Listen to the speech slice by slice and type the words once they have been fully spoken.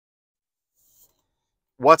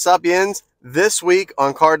What's up, Yins? This week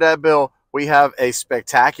on Car Dad Bill, we have a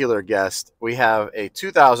spectacular guest. We have a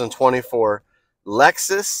 2024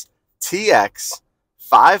 Lexus TX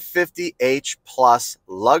 550h Plus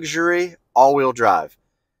luxury all-wheel drive.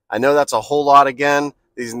 I know that's a whole lot again.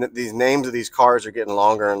 These names of these cars are getting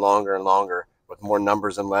longer and longer and longer with more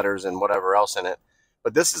numbers and letters and whatever else in it.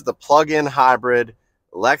 But this is the plug-in hybrid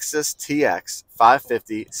Lexus TX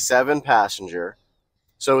 550 7-passenger.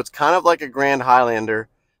 So it's kind of like a Grand Highlander,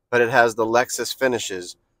 but it has the Lexus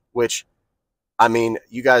finishes, which, I mean,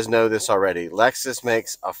 you guys know this already. Lexus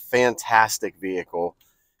makes a fantastic vehicle,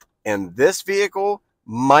 and this vehicle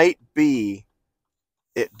might be,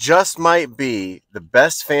 it just might be the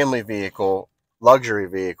best family vehicle, luxury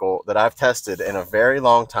vehicle that I've tested in a very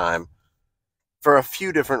long time for a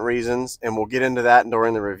few different reasons, and we'll get into that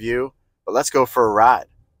during the review, but let's go for a ride.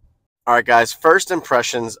 All right, guys, first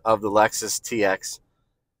impressions of the Lexus TX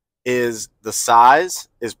is the size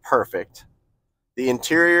is perfect. The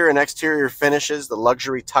interior and exterior finishes, the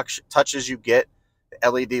luxury touches you get,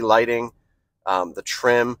 the LED lighting, the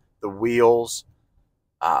trim, the wheels,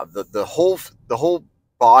 the whole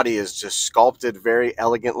body is just sculpted very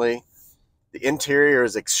elegantly. The interior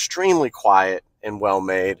is extremely quiet and well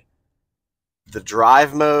made. The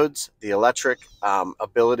drive modes, the electric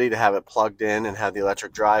ability to have it plugged in and have the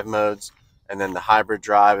electric drive modes, and then the hybrid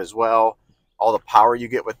drive as well. All the power you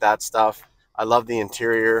get with that stuff. I love the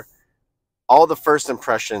interior. All the first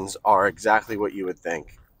impressions are exactly what you would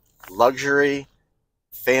think. Luxury,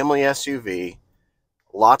 family SUV,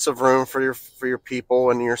 lots of room for your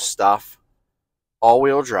people and your stuff.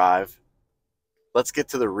 All-wheel drive. Let's get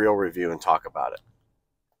to the real review and talk about it.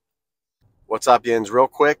 What's up, Yins? Real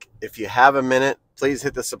quick, if you have a minute, please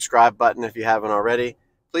hit the subscribe button if you haven't already.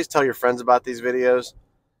 Please tell your friends about these videos.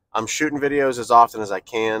 I'm shooting videos as often as I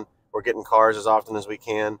can. We're getting cars as often as we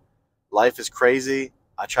can. Life is crazy.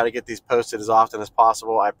 I try to get these posted as often as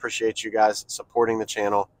possible. I appreciate you guys supporting the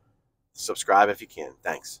channel. Subscribe if you can.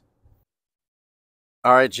 Thanks.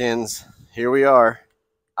 All right, Jins, here we are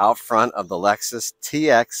out front of the Lexus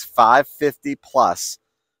TX 550 Plus,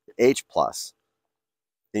 H Plus.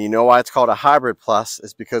 And you know why it's called a hybrid plus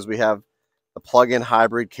is because we have the plug-in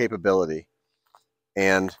hybrid capability.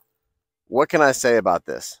 And what can I say about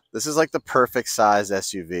this? This is like the perfect size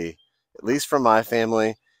SUV, at least for my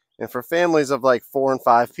family. And for families of like 4 and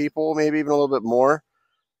 5 people, maybe even a little bit more,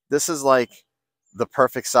 this is like the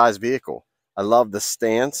perfect size vehicle. I love the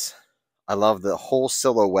stance. I love the whole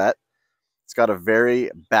silhouette. It's got a very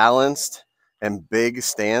balanced and big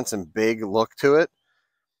stance and big look to it.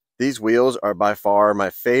 These wheels are by far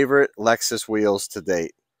my favorite Lexus wheels to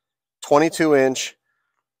date. 22-inch.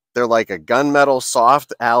 They're like a gunmetal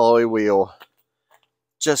soft alloy wheel.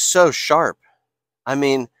 Just so sharp. I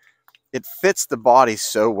mean, it fits the body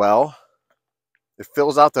so well. It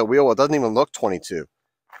fills out the wheel. It doesn't even look 22.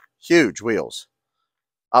 Huge wheels.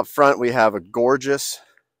 Up front, we have a gorgeous,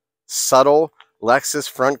 subtle Lexus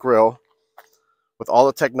front grille with all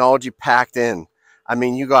the technology packed in. I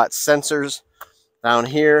mean, you got sensors down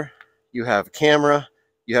here. You have a camera.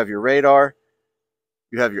 You have your radar.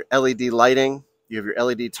 You have your LED lighting. You have your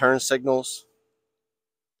LED turn signals.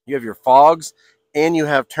 You have your fogs, and you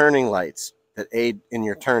have turning lights that aid in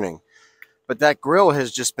your turning. But that grille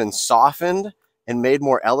has just been softened and made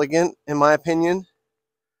more elegant, in my opinion.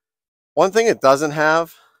 One thing it doesn't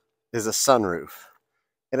have is a sunroof.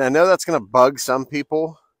 And I know that's going to bug some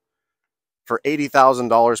people for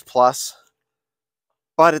 $80,000 plus,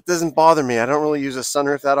 but it doesn't bother me. I don't really use a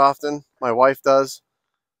sunroof that often. My wife does.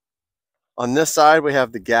 On this side, we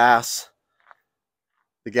have the gas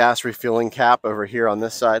refueling cap over here on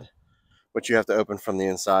this side, which you have to open from the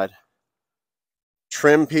inside.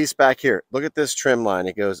 Trim piece back here. Look at this trim line.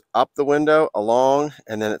 It goes up the window, along,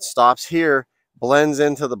 and then it stops here, blends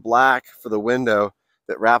into the black for the window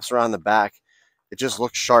that wraps around the back. It just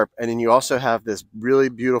looks sharp. And then you also have this really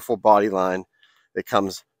beautiful body line that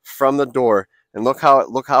comes from the door. And look how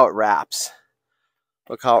it wraps.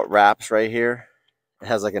 Look how it wraps right here. It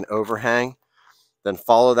has like an overhang. Then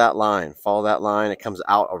follow that line. Follow that line. It comes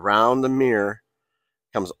out around the mirror,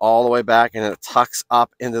 comes all the way back, and it tucks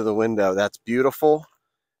up into the window. That's beautiful.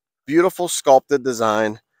 Beautiful sculpted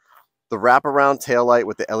design. The wraparound taillight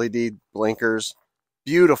with the LED blinkers.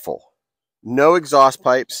 Beautiful. No exhaust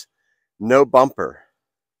pipes. No bumper.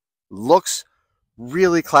 Looks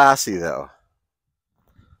really classy though.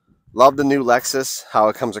 Love the new Lexus, how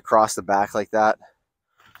it comes across the back like that.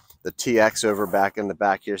 The TX over back in the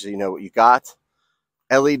back here so you know what you got.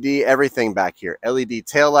 LED everything back here. LED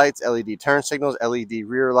tail lights, LED turn signals, LED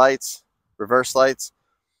rear lights, reverse lights.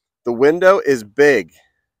 The window is big.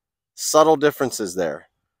 Subtle differences there.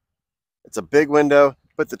 It's a big window,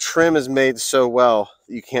 but the trim is made so well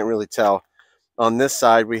you can't really tell. On this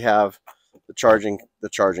side, we have the charging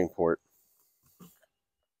port.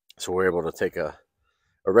 So we're able to take a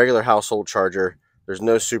regular household charger. There's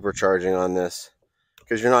no supercharging on this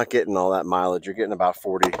because you're not getting all that mileage. You're getting about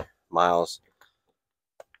 40 miles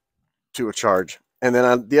to a charge. And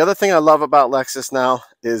then the other thing I love about Lexus now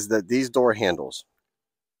is that these door handles,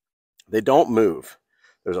 they don't move.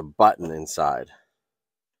 There's a button inside.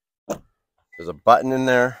 There's a button in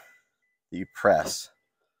there that you press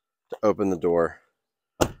to open the door.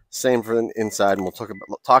 Same for the inside, and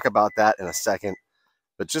we'll talk about that in a second.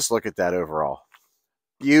 But just look at that overall.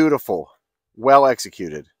 Beautiful, well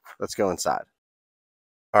executed. Let's go inside.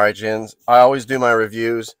 All right, Jins, I always do my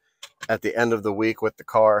reviews at the end of the week with the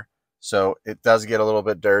car, so it does get a little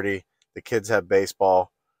bit dirty. The kids have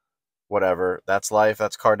baseball, whatever. That's life.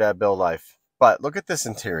 That's Car Dad Bill life. But look at this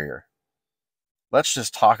interior. Let's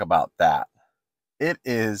just talk about that. It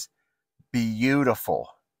is beautiful.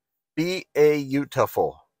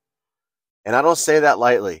 Beautiful. And I don't say that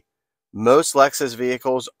lightly. Most Lexus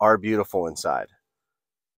vehicles are beautiful inside.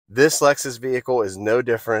 This Lexus vehicle is no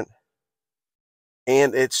different.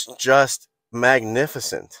 And it's just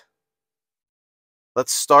magnificent.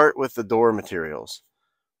 Let's start with the door materials.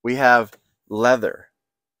 We have leather.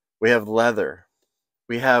 We have leather.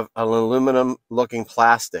 We have an aluminum looking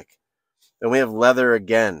plastic. Then we have leather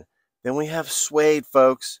again. Then we have suede,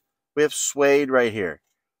 folks. We have suede right here.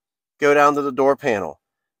 Go down to the door panel.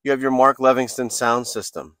 You have your Mark Livingston sound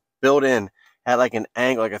system built in at like an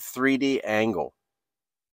angle, like a 3D angle.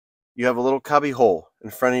 You have a little cubby hole in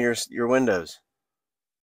front of your windows.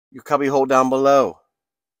 Your cubby hole down below.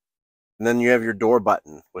 And then you have your door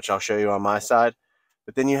button, which I'll show you on my side.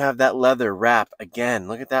 But then you have that leather wrap again.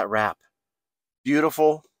 Look at that wrap.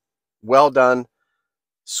 Beautiful. Well done.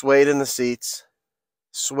 Suede in the seats.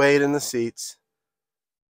 Suede in the seats.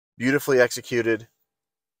 Beautifully executed.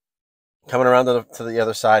 Coming around to the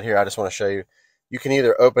other side here, I just want to show you. You can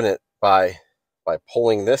either open it by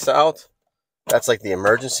pulling this out. That's like the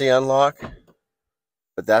emergency unlock.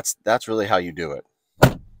 But that's really how you do it.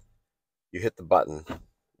 You hit the button.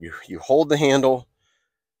 You hold the handle.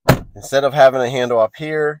 Instead of having a handle up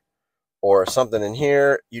here or something in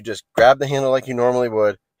here, you just grab the handle like you normally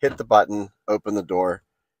would, hit the button, open the door.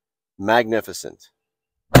 Magnificent.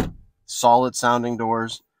 Solid sounding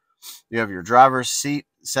doors. You have your driver's seat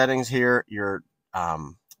settings here, your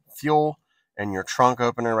fuel and your trunk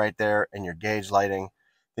opener right there, and your gauge lighting.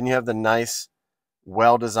 Then you have the nice,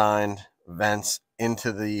 well-designed vents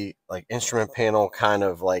into the like instrument panel kind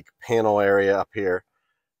of like panel area up here.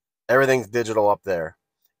 Everything's digital up there.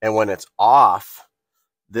 And when it's off,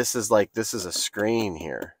 this is a screen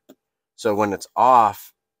here. So when it's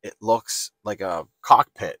off, it looks like a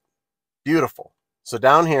cockpit. Beautiful. So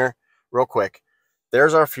down here, real quick,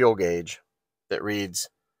 there's our fuel gauge that reads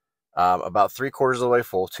about 3/4 of the way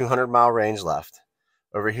full, 200-mile range left.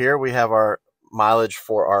 Over here, we have our mileage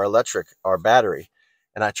for our battery.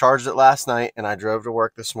 And I charged it last night, and I drove to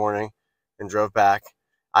work this morning and drove back.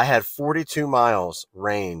 I had 42 miles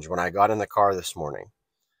range when I got in the car this morning.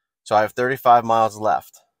 So I have 35 miles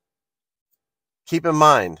left. Keep in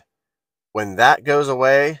mind, when that goes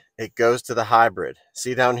away, it goes to the hybrid.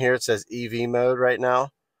 See down here, it says EV mode right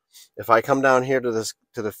now. If I come down here to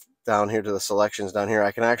the selections down here,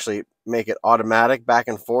 I can actually make it automatic back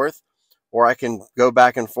and forth, or I can go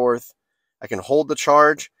back and forth. I can hold the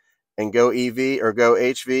charge and go EV or go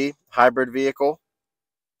HV, hybrid vehicle,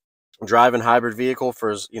 drive in hybrid vehicle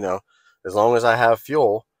for, as long as I have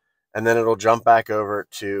fuel, and then it'll jump back over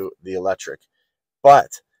to the electric.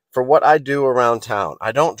 But for what I do around town,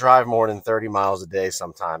 I don't drive more than 30 miles a day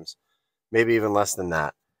sometimes, maybe even less than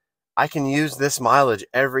that. I can use this mileage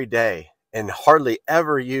every day and hardly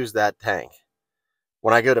ever use that tank.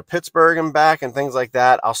 When I go to Pittsburgh and back and things like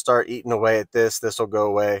that, I'll start eating away at this. This will go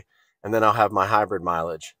away, and then I'll have my hybrid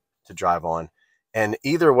mileage to drive on. And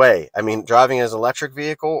either way, I mean, driving as an electric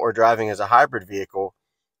vehicle or driving as a hybrid vehicle,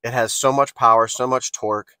 it has so much power, so much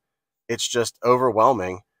torque. It's just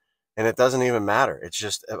overwhelming, and it doesn't even matter. It's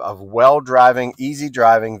just a well-driving,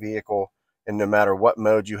 easy-driving vehicle, and no matter what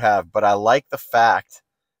mode you have. But I like the fact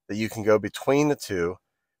that you can go between the two,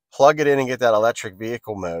 plug it in and get that electric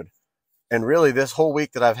vehicle mode. And really, this whole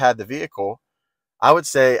week that I've had the vehicle, I would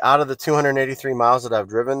say out of the 283 miles that I've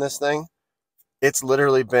driven this thing, it's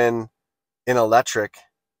literally been in electric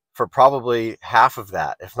for probably half of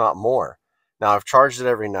that, if not more. Now, I've charged it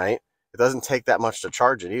every night. It doesn't take that much to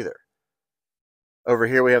charge it either. Over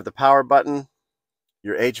here, we have the power button.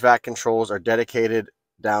 Your HVAC controls are dedicated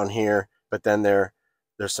down here, but then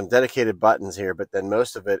there's some dedicated buttons here, but then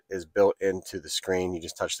most of it is built into the screen. You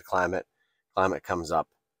just touch the climate comes up.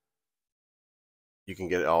 You can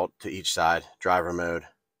get it all to each side. Driver mode,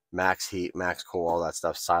 max heat, max cool, all that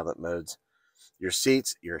stuff, silent modes. Your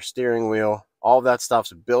seats, your steering wheel, all that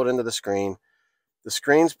stuff's built into the screen. The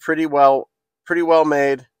screen's pretty well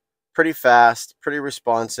made, pretty fast, pretty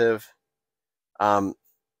responsive. No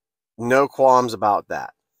qualms about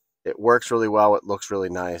that. It works really well. It looks really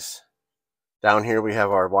nice. Down here we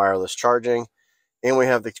have our wireless charging, and we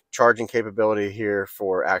have the charging capability here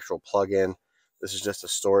for actual plug-in. This is just a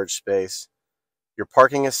storage space. Your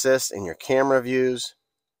parking assist and your camera views.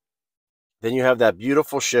 Then you have that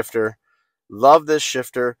beautiful shifter. Love this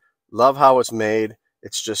shifter. Love how it's made.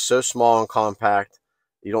 It's just so small and compact.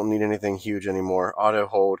 You don't need anything huge anymore. Auto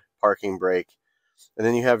hold, parking brake. And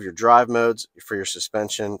then you have your drive modes for your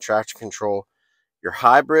suspension, traction control, your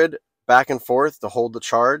hybrid back and forth to hold the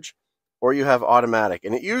charge, or you have automatic.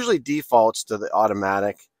 And it usually defaults to the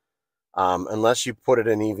automatic unless you put it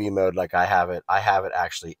in EV mode like I have it. I have it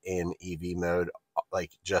actually in EV mode,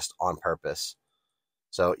 like just on purpose.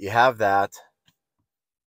 So you have that.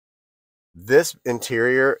 This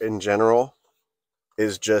interior in general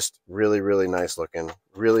is just really, really nice looking.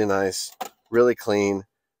 Really nice, really clean,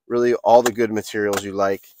 really all the good materials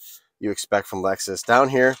you expect from Lexus. Down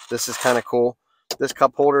here, this is kind of cool. This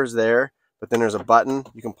cup holder is there, but then there's a button.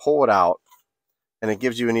 You can pull it out, and it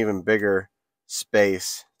gives you an even bigger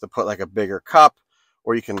space to put like a bigger cup,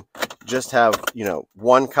 or you can just have, you know,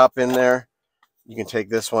 one cup in there. You can take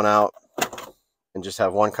this one out and just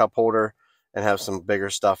have one cup holder and have some bigger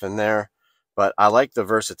stuff in there. But I like the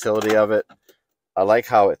versatility of it. I like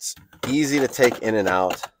how it's easy to take in and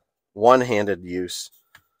out, one-handed use.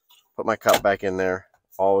 Put my cup back in there,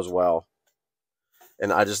 all is well.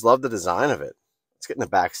 And I just love the design of it. Let's get in the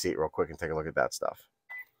back seat real quick and take a look at that stuff.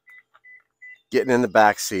 Getting in the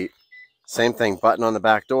back seat, same thing, button on the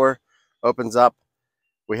back door, opens up.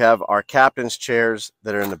 We have our captain's chairs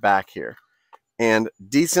that are in the back here. And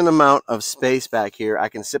decent amount of space back here. I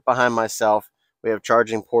can sit behind myself. We have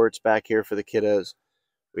charging ports back here for the kiddos.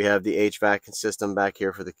 We have the HVAC system back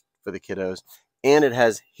here for the kiddos. And it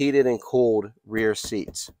has heated and cooled rear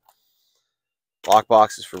seats. Lock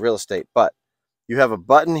boxes for real estate. But you have a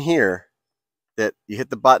button here that you hit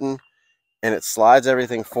the button and it slides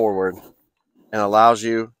everything forward and allows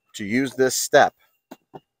you to use this step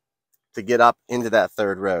to get up into that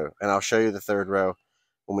third row. And I'll show you the third row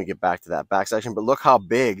when we get back to that back section. But look how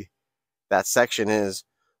big that section is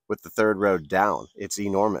with the third row down. It's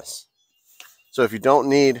enormous. So if you don't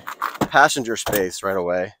need passenger space right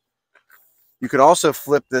away, you can also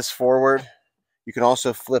flip this forward. You can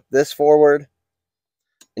also flip this forward,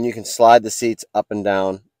 and you can slide the seats up and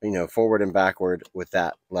down, you know, forward and backward with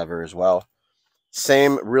that lever as well.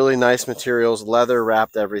 Same really nice materials, leather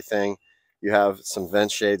wrapped everything. You have some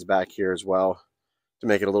vent shades back here as well to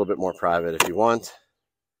make it a little bit more private if you want.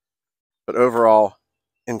 But overall,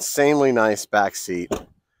 insanely nice back seat.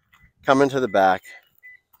 Come into the back.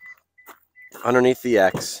 Underneath the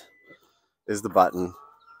X is the button.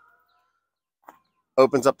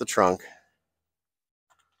 Opens up the trunk.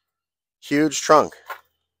 Huge trunk.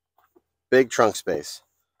 Big trunk space.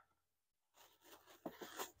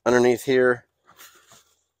 Underneath here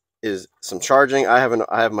is some charging. I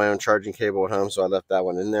have my own charging cable at home, so I left that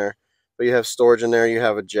one in there. But you have storage in there. You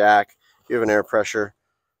have a jack. You have an air pressure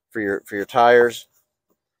for your tires.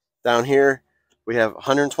 Down here, we have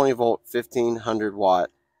 120 volt, 1500 watt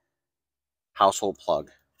household plug.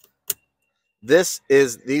 These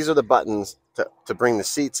are the buttons to bring the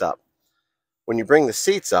seats up. When you bring the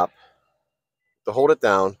seats up, to hold it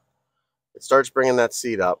down, it starts bringing that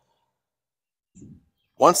seat up.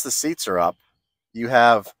 Once the seats are up, you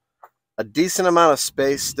have a decent amount of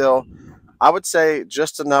space still. I would say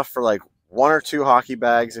just enough for like 1 or 2 hockey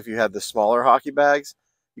bags. If you had the smaller hockey bags,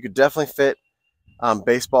 you could definitely fit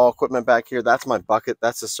baseball equipment back here. That's my bucket.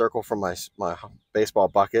 That's a circle from my baseball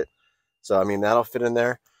bucket. So, I mean, that'll fit in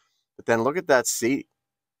there. But then look at that seat.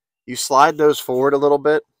 You slide those forward a little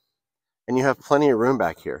bit, and you have plenty of room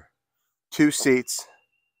back here. 2 seats.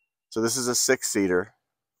 So this is a 6-seater.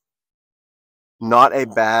 Not a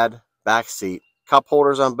bad back seat. Cup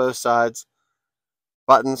holders on both sides.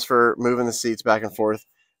 Buttons for moving the seats back and forth.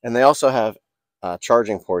 And they also have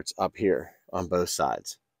charging ports up here on both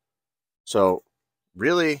sides. So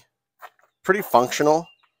really pretty functional.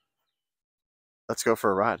 Let's go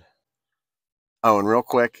for a ride. Oh, and real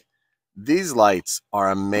quick, these lights are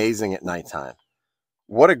amazing at nighttime.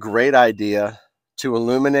 What a great idea to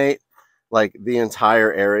illuminate like the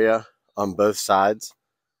entire area on both sides.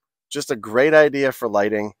 Just a great idea for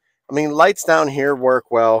lighting. I mean, lights down here work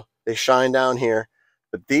well. They shine down here.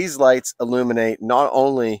 But these lights illuminate not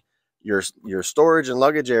only your storage and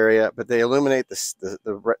luggage area, but they illuminate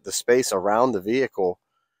the space around the vehicle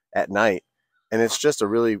at night, and it's just a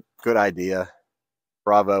really good idea.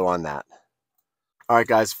 Bravo on that. All right,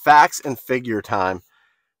 guys, facts and figure time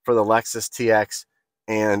for the Lexus TX,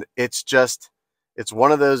 and it's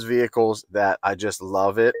one of those vehicles that I just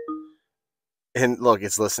love it. And look,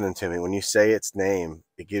 it's listening to me. When you say its name,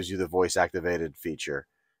 it gives you the voice activated feature,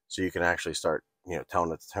 so you can actually start,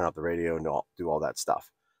 telling it to turn up the radio and do all that stuff.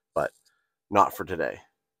 But not for today.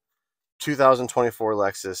 2024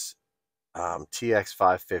 Lexus TX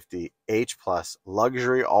 550 H Plus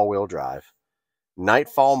luxury all-wheel drive,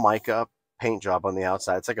 Nightfall mica paint job on the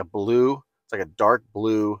outside. It's like a dark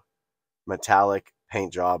blue metallic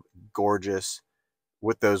paint job, gorgeous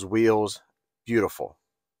with those wheels, beautiful.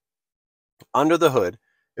 Under the hood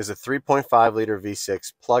is a 3.5 liter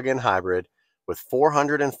V6 plug-in hybrid with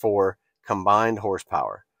 404 combined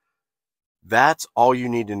horsepower. That's all you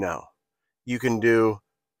need to know. You can do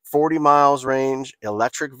 40 miles range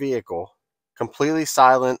electric vehicle, completely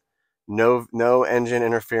silent, no engine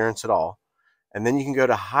interference at all. And then you can go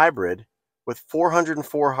to hybrid with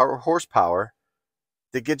 404 horsepower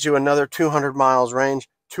that gets you another 200 miles range,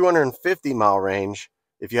 250 mile range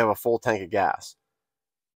if you have a full tank of gas.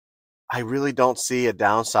 I really don't see a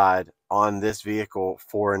downside on this vehicle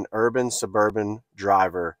for an urban suburban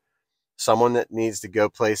driver, someone that needs to go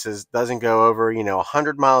places, doesn't go over,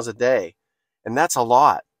 100 miles a day. And that's a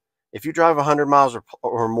lot. If you drive 100 miles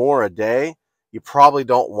or more a day, you probably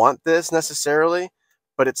don't want this necessarily,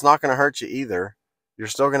 but it's not going to hurt you either. You're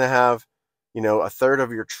still going to have, a third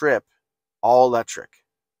of your trip all electric.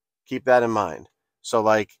 Keep that in mind. So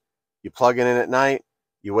like you plug it in at night,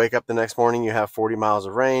 you wake up the next morning, you have 40 miles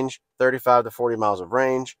of range, 35 to 40 miles of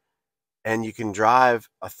range, and you can drive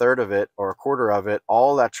a third of it or a quarter of it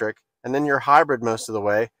all electric, and then you're hybrid most of the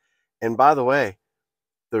way. And by the way,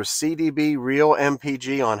 there's CDB real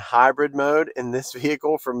MPG on hybrid mode in this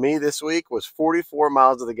vehicle for me this week was 44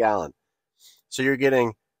 miles to the gallon. So you're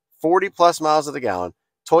getting 40 plus miles to the gallon.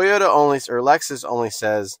 Toyota only, or Lexus only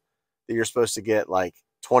says that you're supposed to get like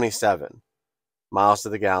 27 miles to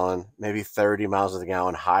the gallon, maybe 30 miles to the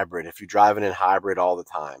gallon hybrid. If you're driving in hybrid all the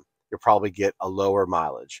time, you'll probably get a lower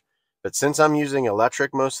mileage. But since I'm using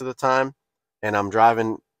electric most of the time and I'm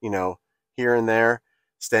driving, here and there,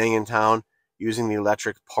 staying in town, using the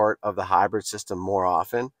electric part of the hybrid system more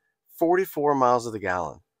often, 44 miles to the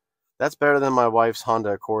gallon. That's better than my wife's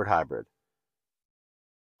Honda Accord hybrid.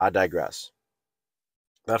 I digress.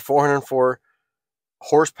 That 404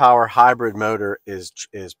 horsepower hybrid motor is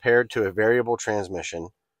paired to a variable transmission,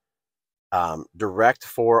 direct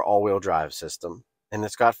 4 all-wheel drive system, and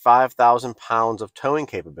it's got 5,000 pounds of towing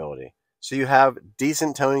capability. So you have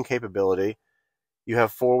decent towing capability. You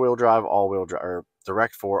have 4-wheel drive, all-wheel drive, or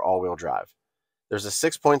direct 4 all-wheel drive. There's a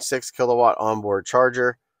 6.6 kilowatt onboard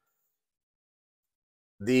charger.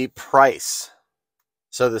 The price.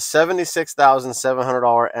 So the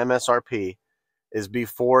 $76,700 MSRP is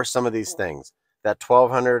before some of these things. That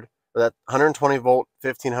 1200 or that 120 volt,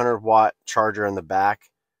 1500 watt charger in the back,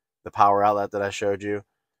 the power outlet that I showed you,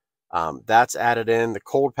 that's added in. The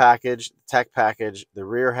cold package, the tech package, the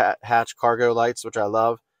rear hatch cargo lights, which I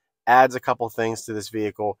love, adds a couple things to this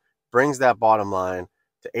vehicle, brings that bottom line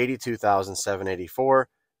to $82,784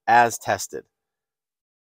 as tested.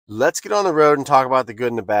 Let's get on the road and talk about the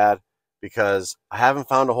good and the bad, because I haven't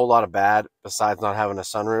found a whole lot of bad besides not having a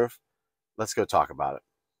sunroof. Let's go talk about it.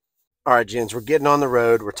 All right, gents, we're getting on the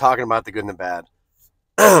road. We're talking about the good and the bad.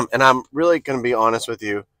 And I'm really going to be honest with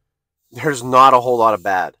you. There's not a whole lot of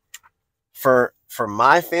bad. For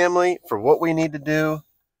my family, for what we need to do,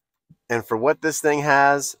 and for what this thing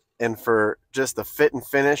has, and for just the fit and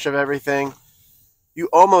finish of everything, you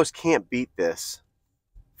almost can't beat this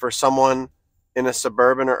for someone in a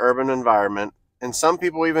suburban or urban environment, and some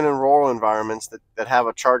people even in rural environments that have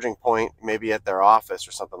a charging point maybe at their office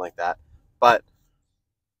or something like that. But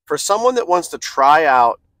for someone that wants to try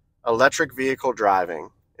out electric vehicle driving,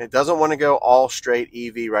 it doesn't want to go all straight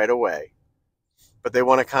EV right away, but they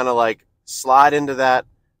want to kind of like slide into that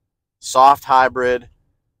soft hybrid,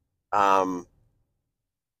 back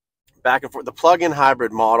and forth. The plug-in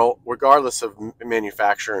hybrid model, regardless of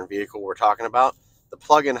manufacturer and vehicle we're talking about, the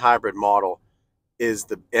plug-in hybrid model is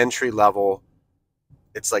the entry level.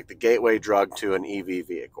 It's like the gateway drug to an EV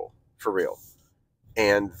vehicle, for real.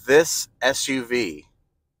 And this SUV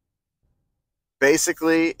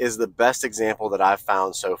basically is the best example that I've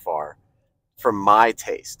found so far from my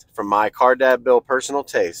taste, from my Car Dad Bill personal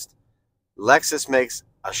taste. Lexus makes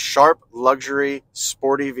a sharp, luxury,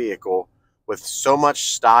 sporty vehicle with so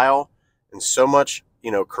much style and so much,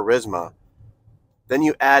 charisma. Then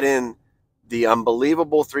you add in the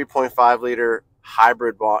unbelievable 3.5 liter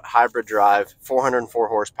hybrid drive, 404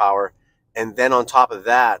 horsepower, and then on top of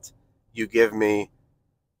that, you give me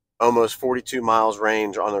almost 42 miles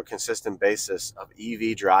range on a consistent basis of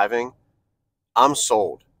EV driving, I'm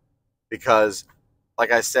sold. Because,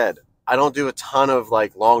 like I said, I don't do a ton of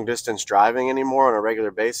like long distance driving anymore on a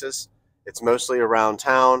regular basis. It's mostly around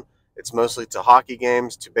town. It's mostly to hockey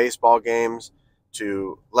games, to baseball games,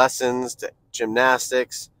 to lessons, to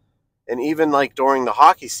gymnastics. And even like during the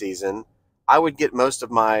hockey season, I would get most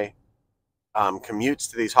of my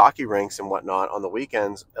commutes to these hockey rinks and whatnot on the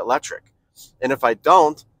weekends electric. And if I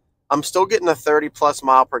don't, I'm still getting a 30 plus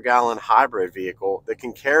mile per gallon hybrid vehicle that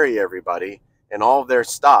can carry everybody and all of their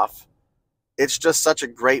stuff. It's just such a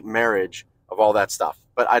great marriage of all that stuff.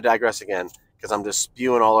 But I digress again because I'm just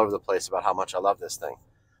spewing all over the place about how much I love this thing.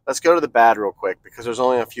 Let's go to the bad real quick because there's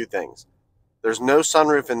only a few things. There's no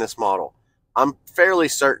sunroof in this model. I'm fairly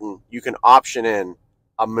certain you can option in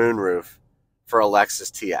a moonroof for a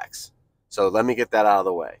Lexus TX. So let me get that out of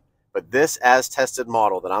the way. But this as tested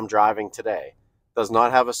model that I'm driving today does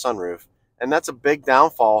not have a sunroof. And that's a big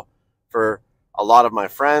downfall for a lot of my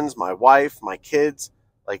friends, my wife, my kids,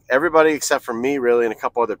 like everybody except for me really and a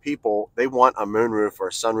couple other people. They want a moonroof or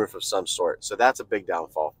a sunroof of some sort. So that's a big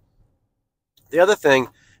downfall. The other thing,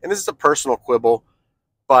 and this is a personal quibble,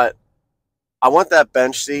 but I want that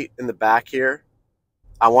bench seat in the back here.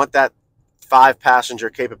 I want that 5-passenger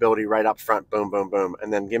capability right up front, boom, boom, boom.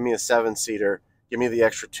 And then give me a 7-seater, give me the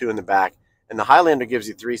extra 2 in the back. And the Highlander gives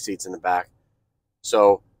you 3 seats in the back.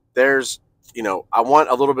 So there's, I want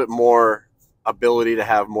a little bit more ability to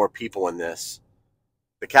have more people in this.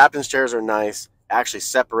 The captain's chairs are nice. It actually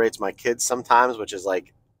separates my kids sometimes, which is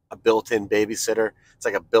like a built-in babysitter. It's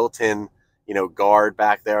like a built-in, guard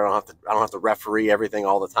back there. I don't have to referee everything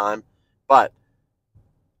all the time. But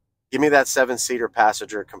give me that 7-seater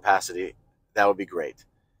passenger capacity. That would be great.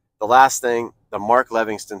 The last thing, the Mark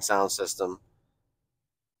Livingston sound system.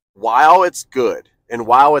 While it's good and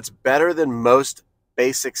while it's better than most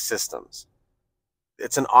basic systems,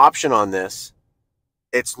 it's an option on this.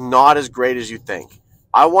 It's not as great as you think.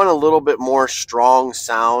 I want a little bit more strong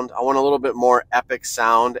sound. I want a little bit more epic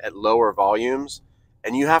sound at lower volumes.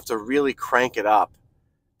 And you have to really crank it up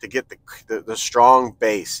to get the strong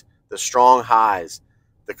bass, the strong highs,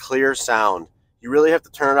 the clear sound. You really have to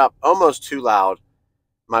turn it up almost too loud.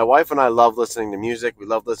 My wife and I love listening to music. We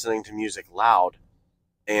love listening to music loud.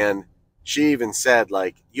 And she even said,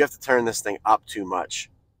 like, you have to turn this thing up too much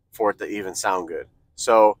for it to even sound good.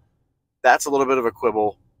 So that's a little bit of a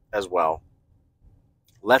quibble as well.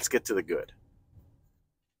 Let's get to the good.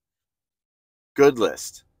 Good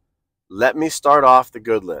list. Let me start off the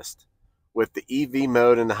good list with the EV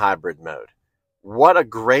mode and the hybrid mode. What a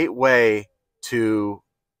great way to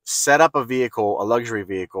set up a vehicle, a luxury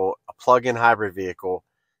vehicle, a plug-in hybrid vehicle,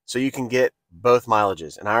 so you can get both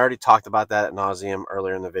mileages. And I already talked about that ad nauseum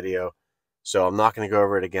earlier in the video, so I'm not going to go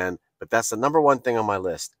over it again. But that's the number one thing on my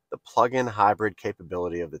list, the plug-in hybrid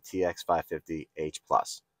capability of the TX550H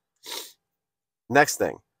Plus. Next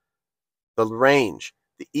thing, the range.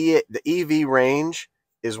 The EV range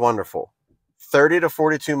is wonderful. 30 to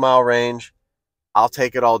 42 mile range, I'll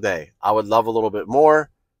take it all day. I would love a little bit more,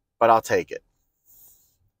 but I'll take it.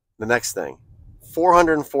 The next thing,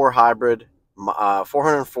 404 hybrid,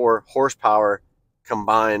 404 horsepower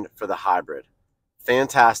combined for the hybrid.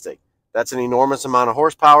 Fantastic. That's an enormous amount of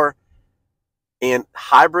horsepower. And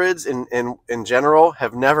hybrids in general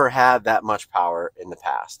have never had that much power in the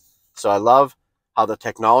past. So I love how the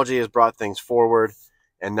technology has brought things forward.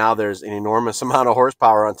 And now there's an enormous amount of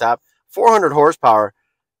horsepower on top. 400 horsepower,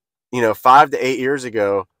 5 to 8 years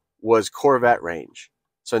ago was Corvette range.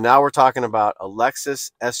 So now we're talking about a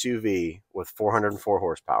Lexus SUV with 404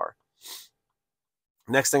 horsepower.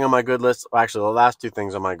 Next thing on my good list, actually the last 2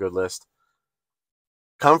 things on my good list,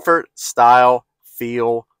 comfort, style,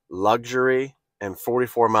 feel, luxury, and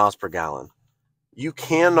 44 miles per gallon. You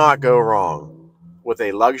cannot go wrong with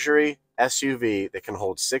a luxury SUV that can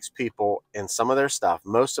hold 6 people and some of their stuff,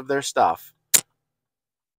 most of their stuff,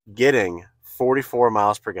 getting 44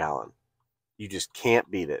 miles per gallon. You just can't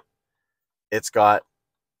beat it. It's got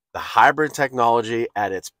the hybrid technology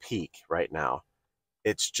at its peak right now.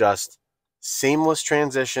 It's just seamless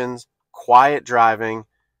transitions, quiet driving,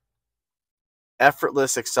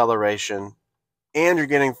 effortless acceleration, and you're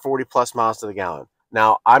getting 40 plus miles to the gallon.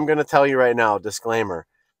 Now, I'm going to tell you right now, disclaimer,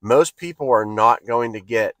 most people are not going to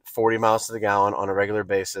get 40 miles to the gallon on a regular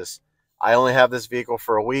basis. I only have this vehicle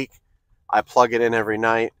for a week. I plug it in every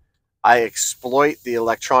night. I exploit the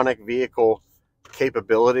electronic vehicle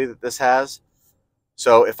capability that this has.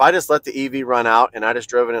 So if I just let the EV run out and I just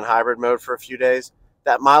drove it in hybrid mode for a few days,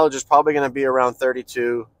 that mileage is probably going to be around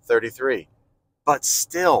 32, 33. But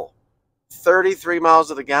still, 33 miles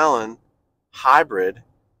to the gallon, hybrid,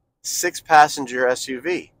 6-passenger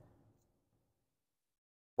SUV.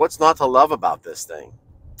 What's not to love about this thing?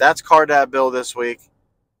 That's Car Dad Bill this week.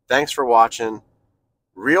 Thanks for watching.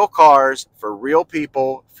 Real cars for real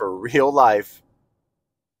people for real life.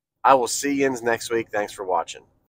 I will see you next week. Thanks for watching.